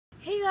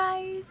Hey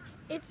guys,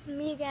 it's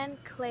me again,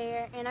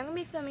 Claire, and I'm going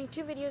to be filming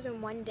 2 videos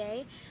in one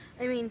day.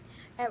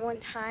 At one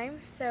time.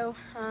 So,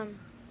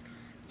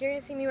 you're going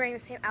to see me wearing the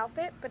same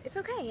outfit, but it's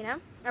okay, you know?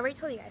 I already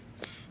told you guys.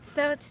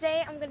 So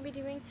today I'm going to be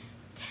doing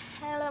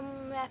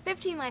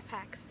 15 life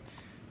hacks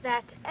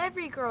that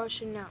every girl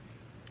should know.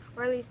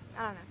 Or at least,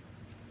 I don't know.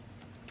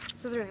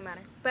 Doesn't really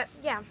matter. But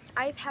yeah,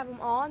 I have them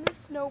all in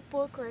this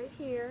notebook right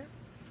here.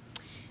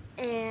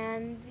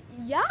 And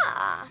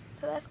yeah,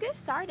 so let's get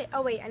started.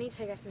 Oh wait, I need to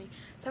tell you guys something.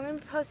 So I'm going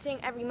to be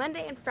posting every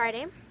Monday and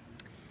Friday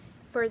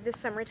for this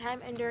summertime,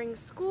 and during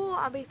school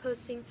I'll be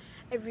posting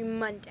every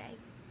Monday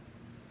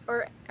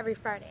or every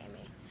Friday.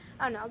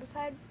 I don't know. I'll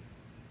decide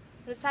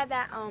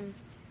that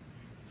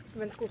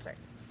when school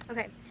starts.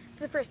 Okay, so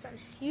the first one: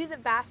 use a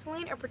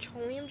Vaseline or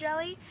petroleum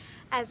jelly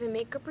as a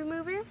makeup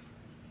remover.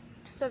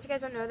 So if you guys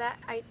don't know that,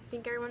 I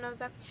think everyone knows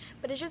that,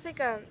 but it's just like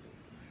it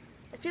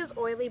feels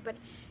oily, but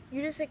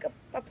you just like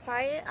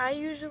apply it. I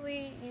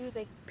usually use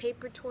like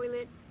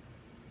toilet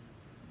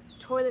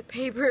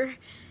paper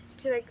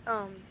to like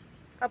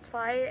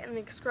apply it and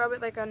like scrub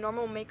it like a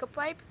normal makeup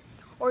wipe,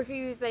 or you could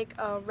use like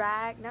a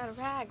rag. Not a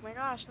rag. My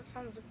gosh, that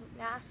sounds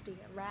nasty.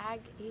 A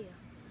rag, ew.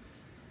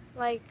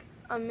 Like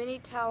a mini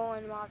towel,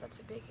 and wow, that's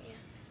a big ant.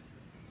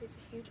 It's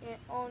a huge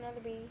ant. Oh,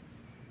 another bee.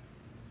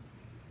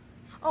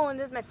 Oh, and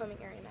this is my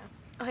filming area now.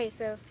 Okay,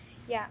 so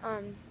yeah,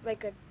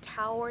 like a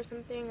towel or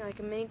something, like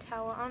a mini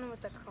towel. I don't know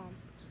what that's called.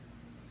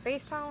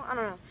 Face towel? I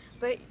don't know.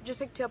 But just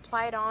like to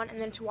apply it on,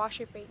 and then to wash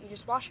your face. You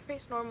just wash your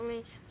face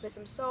normally with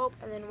some soap,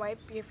 and then wipe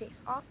your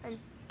face off, and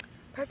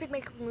perfect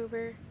makeup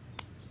remover.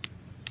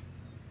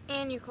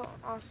 And you can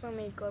also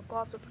make lip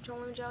gloss with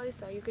petroleum jelly,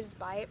 so you could just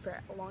buy it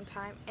for a long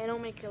time, and it'll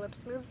make your lips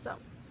smooth. So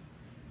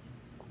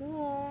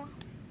cool.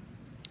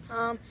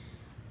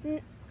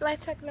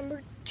 Life hack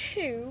number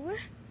 2: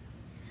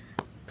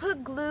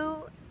 put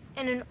glue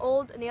in an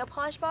old nail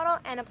polish bottle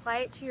and apply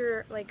it to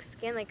your like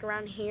skin, like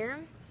around here,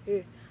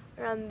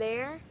 around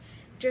there,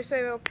 just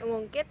so it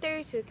won't get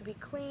there, so it can be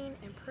clean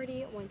and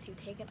pretty once you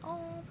take it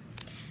off.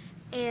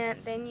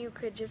 And then you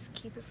could just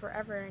keep it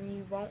forever, and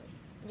you don't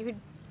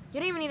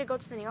even need to go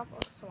to the nail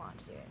salon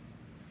to do it.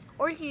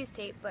 Or you can use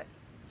tape, but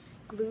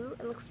glue,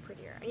 it looks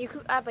prettier. And you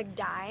could add like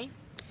dye.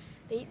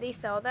 They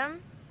sell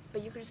them,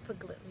 but you could just put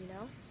glue, you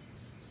know?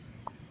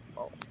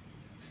 Oh.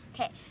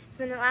 Okay,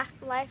 so then the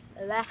life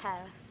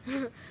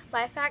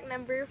hack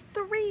number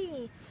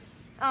 3.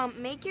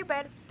 Make your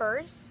bed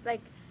first,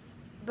 like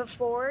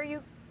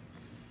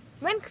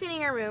when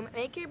cleaning your room,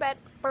 make your bed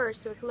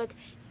first so it can look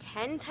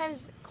 10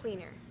 times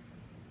cleaner.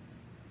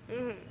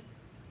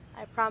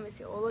 I promise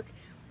you, it will look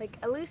like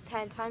at least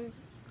 10 times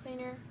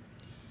cleaner.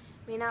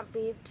 May not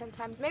be 10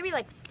 times, maybe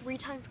like 3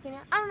 times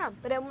cleaner. I don't know,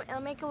 but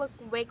it'll make it look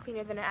way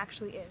cleaner than it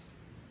actually is.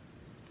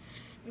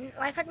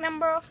 Life hack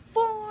number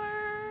 4.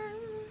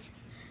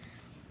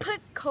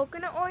 Put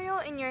coconut oil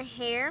in your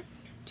hair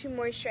to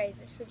moisturize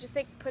it. So just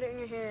like put it in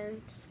your hair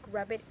and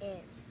scrub it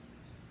in.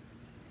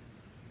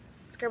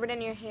 Scrub it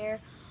in your hair,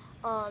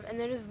 and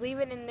then just leave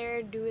it in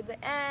there. Do the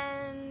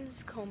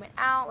ends, comb it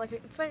out. Like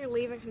it's like a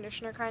leave-in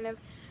conditioner kind of.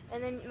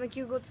 And then like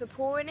you go to the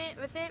pool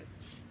with it,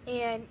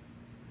 and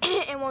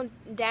it won't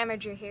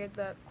damage your hair.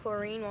 The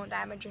chlorine won't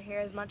damage your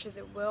hair as much as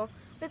it will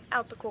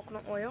without the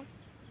coconut oil.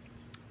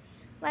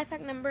 Life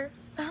hack number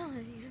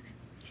 5.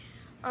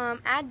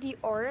 Add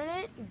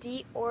deodorant,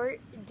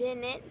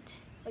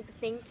 like the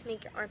thing to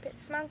make your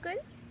armpits smell good.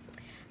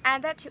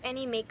 Add that to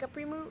any makeup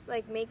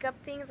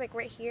things, like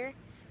right here.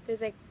 There's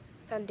like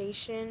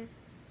foundation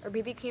or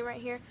BB cream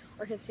right here,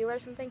 or concealer or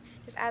something.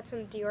 Just add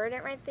some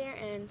deodorant right there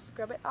and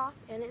scrub it off,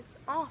 and it's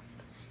off.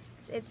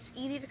 It's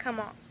easy to come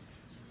off.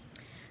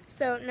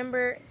 So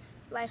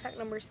life hack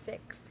number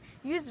 6.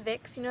 Use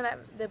Vicks. You know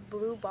that the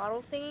blue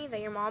bottle thingy that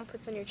your mom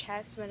puts on your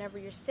chest whenever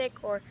you're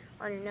sick or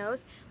on your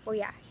nose? Well,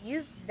 yeah,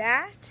 use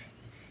that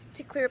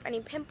to clear up any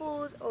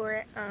pimples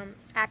or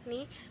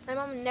acne. My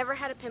mom never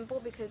had a pimple,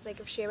 because like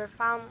if she ever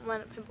found a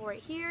pimple right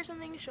here or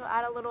something, she'll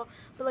add a little,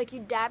 but like you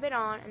dab it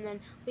on and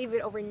then leave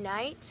it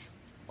overnight,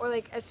 or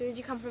like as soon as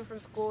you come home from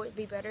school, it'd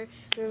be better,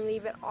 and then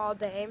leave it all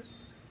day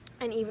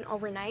and even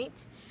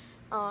overnight,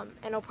 and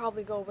it'll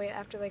probably go away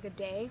after like a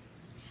day.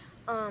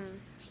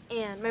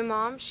 And my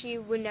mom, she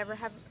would never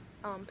have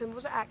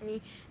pimples or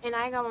acne, and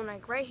I got one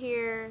like right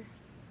here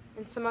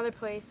and some other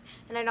place,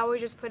 and I'd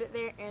always just put it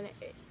there, and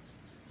it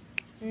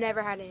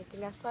never had anything.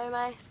 That's why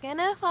my skin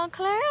is so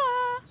clear.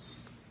 I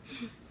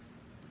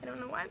don't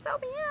know why I'm so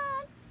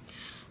bad.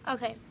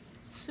 Okay,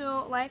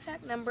 so life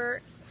hack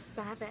number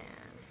 7.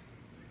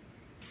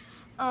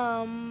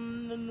 Oh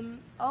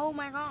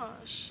my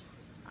gosh.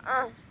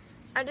 I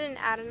didn't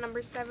add a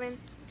number 7.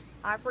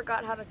 I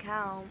forgot how to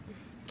count.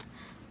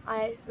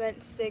 I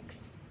spent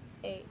 6,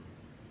 8.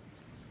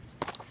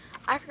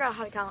 I forgot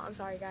how to count. I'm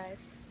sorry,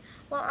 guys.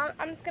 Well,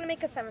 I'm just gonna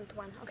make a 7th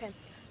one. Okay,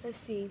 let's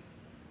see.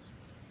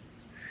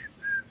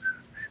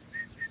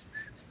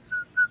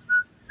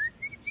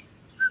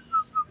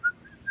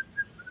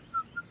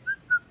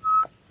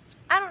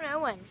 I don't know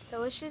when, so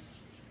let's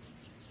just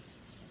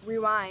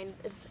rewind.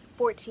 It's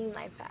 14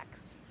 life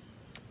hacks.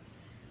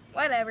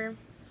 Whatever.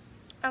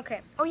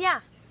 Okay. Oh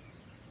yeah.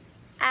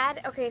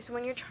 Okay, so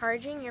when you're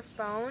charging your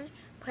phone,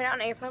 put it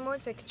on airplane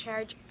mode so it can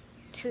charge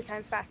 2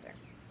 times faster.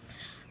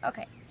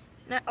 Okay.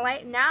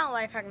 Now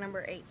life hack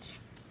number 8.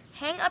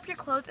 Hang up your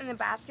clothes in the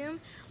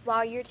bathroom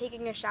while you're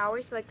taking a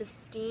shower, so like the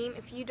steam,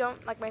 if you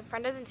don't, like my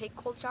friend doesn't take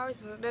cold showers,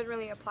 so it doesn't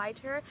really apply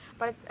to her,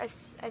 but I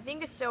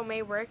think it still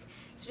may work.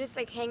 So just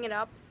like hang it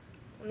up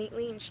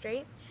neatly and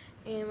straight,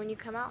 and when you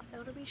come out,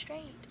 it'll be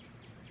straight.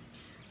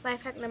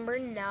 Life hack number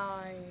 9.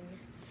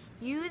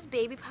 Use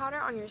baby powder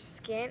on your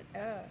skin.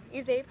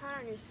 Use baby powder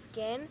on your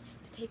skin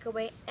to take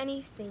away any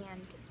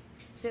sand,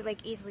 so it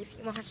like easily, so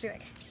you won't have to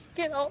like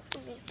get off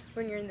of me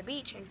when you're in the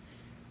beach and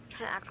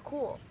trying to act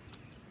cool.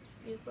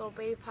 Use a little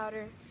baby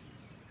powder,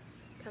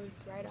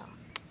 comes right off.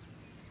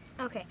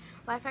 Okay,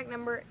 life hack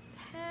number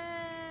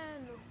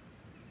 10.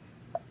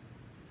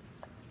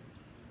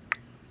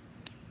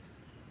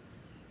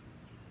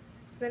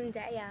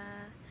 Zendaya.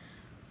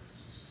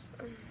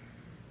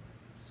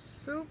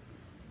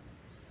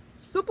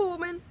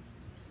 Superwoman.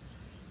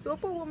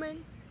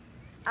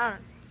 I don't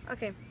know.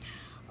 Okay.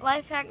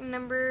 Life hack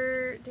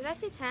number, did I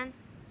say 10?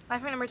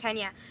 Life hack number 10,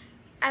 yeah.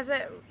 As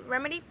a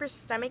remedy for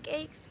stomach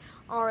aches,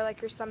 or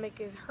like your stomach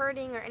is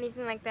hurting or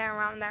anything like that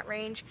around that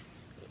range,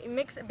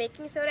 mix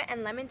baking soda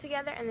and lemon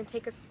together and then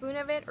take a spoon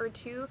of it or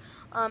 2,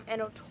 and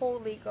it'll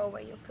totally go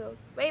away. You'll feel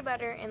way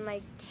better in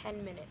like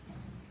 10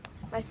 minutes.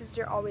 My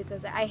sister always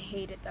does it. I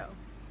hate it though.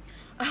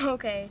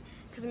 Okay,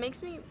 because it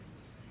makes me,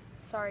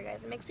 sorry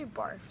guys, it makes me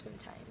barf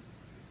sometimes.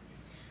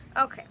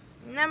 Okay,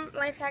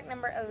 life hack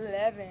number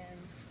 11.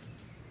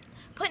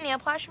 Put nail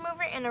polish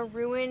remover in a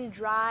ruined,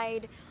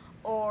 dried,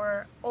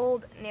 or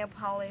old nail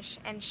polish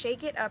and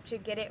shake it up to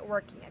get it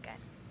working again.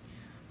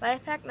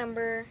 Life hack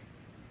number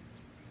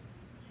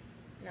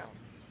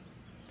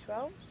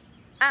 12?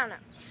 I don't know.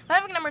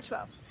 Life hack number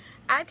 12.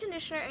 Add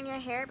conditioner in your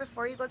hair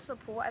before you go to the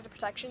pool as a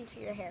protection to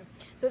your hair.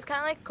 So it's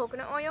kind of like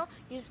coconut oil.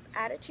 You just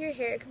add it to your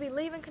hair. It could be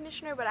leave-in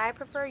conditioner, but I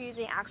prefer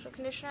using actual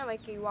conditioner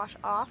like you wash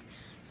off.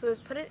 So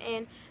just put it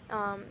in,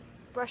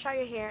 brush out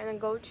your hair, and then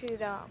go to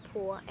the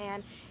pool,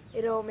 and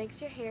it'll make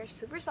your hair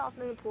super soft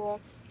in the pool,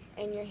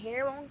 and your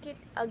hair won't get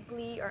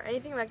ugly or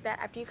anything like that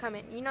after you come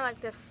in. You know, like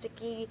the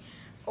sticky,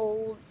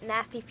 old,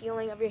 nasty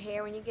feeling of your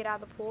hair when you get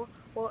out of the pool?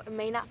 Well, it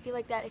may not feel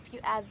like that if you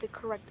add the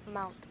correct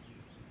amount.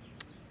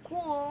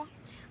 Cool.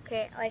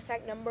 Okay, life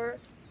hack number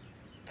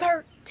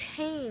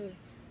 13.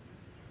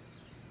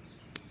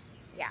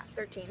 Yeah,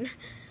 13.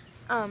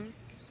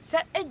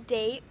 Set a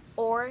date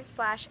or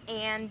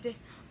 /and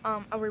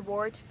a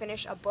reward to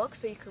finish a book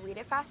so you can read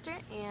it faster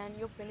and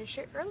you'll finish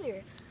it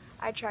earlier.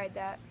 I tried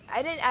that.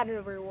 I didn't add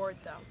a reward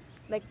though.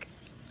 Like,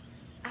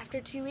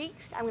 after 2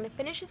 weeks, I'm going to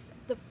finish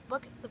the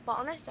book, The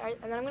Fault in Our Stars,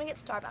 and then I'm going to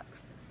get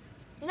Starbucks.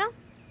 You know?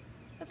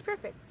 That's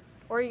perfect.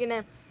 Or you're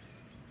going to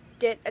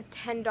get a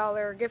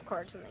 $10 gift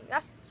card or something.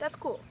 That's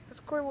cool. That's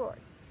a cool reward.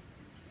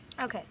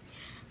 Okay.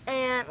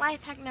 And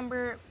life hack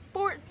number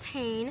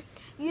 14.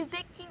 Use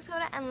baking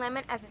soda and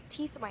lemon as a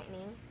teeth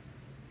whitening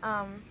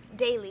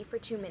daily for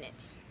 2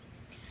 minutes.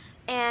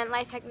 And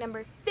life hack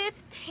number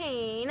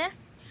 15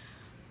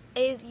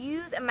 is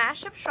use a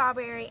mashed up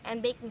strawberry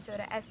and baking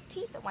soda as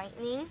teeth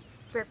whitening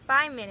for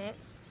 5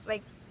 minutes,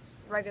 like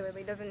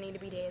regularly, doesn't need to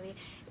be daily.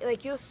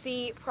 Like, you'll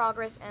see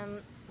progress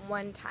in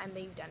one time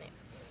that you've done it.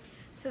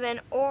 So then,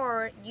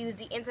 or use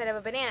the inside of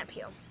a banana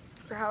peel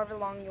for however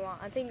long you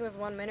want. I think it was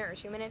 1 minute or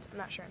 2 minutes, I'm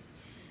not sure.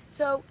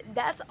 So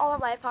that's all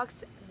the life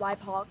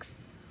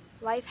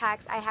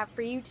hacks I have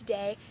for you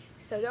today.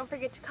 So don't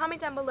forget to comment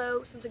down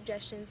below some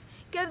suggestions.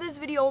 Give this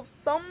video a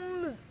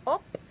thumbs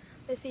up.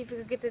 Let's see if we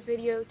could get this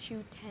video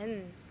to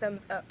 10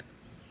 thumbs up.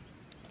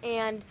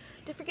 And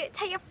don't forget to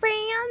tell your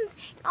friends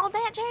and all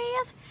that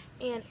jazz.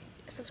 And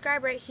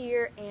subscribe right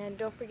here. And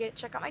don't forget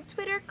to check out my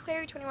Twitter,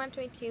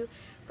 Clary2122,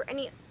 for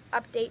any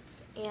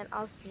updates. And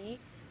I'll see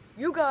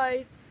you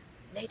guys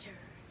later.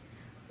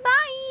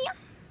 Bye!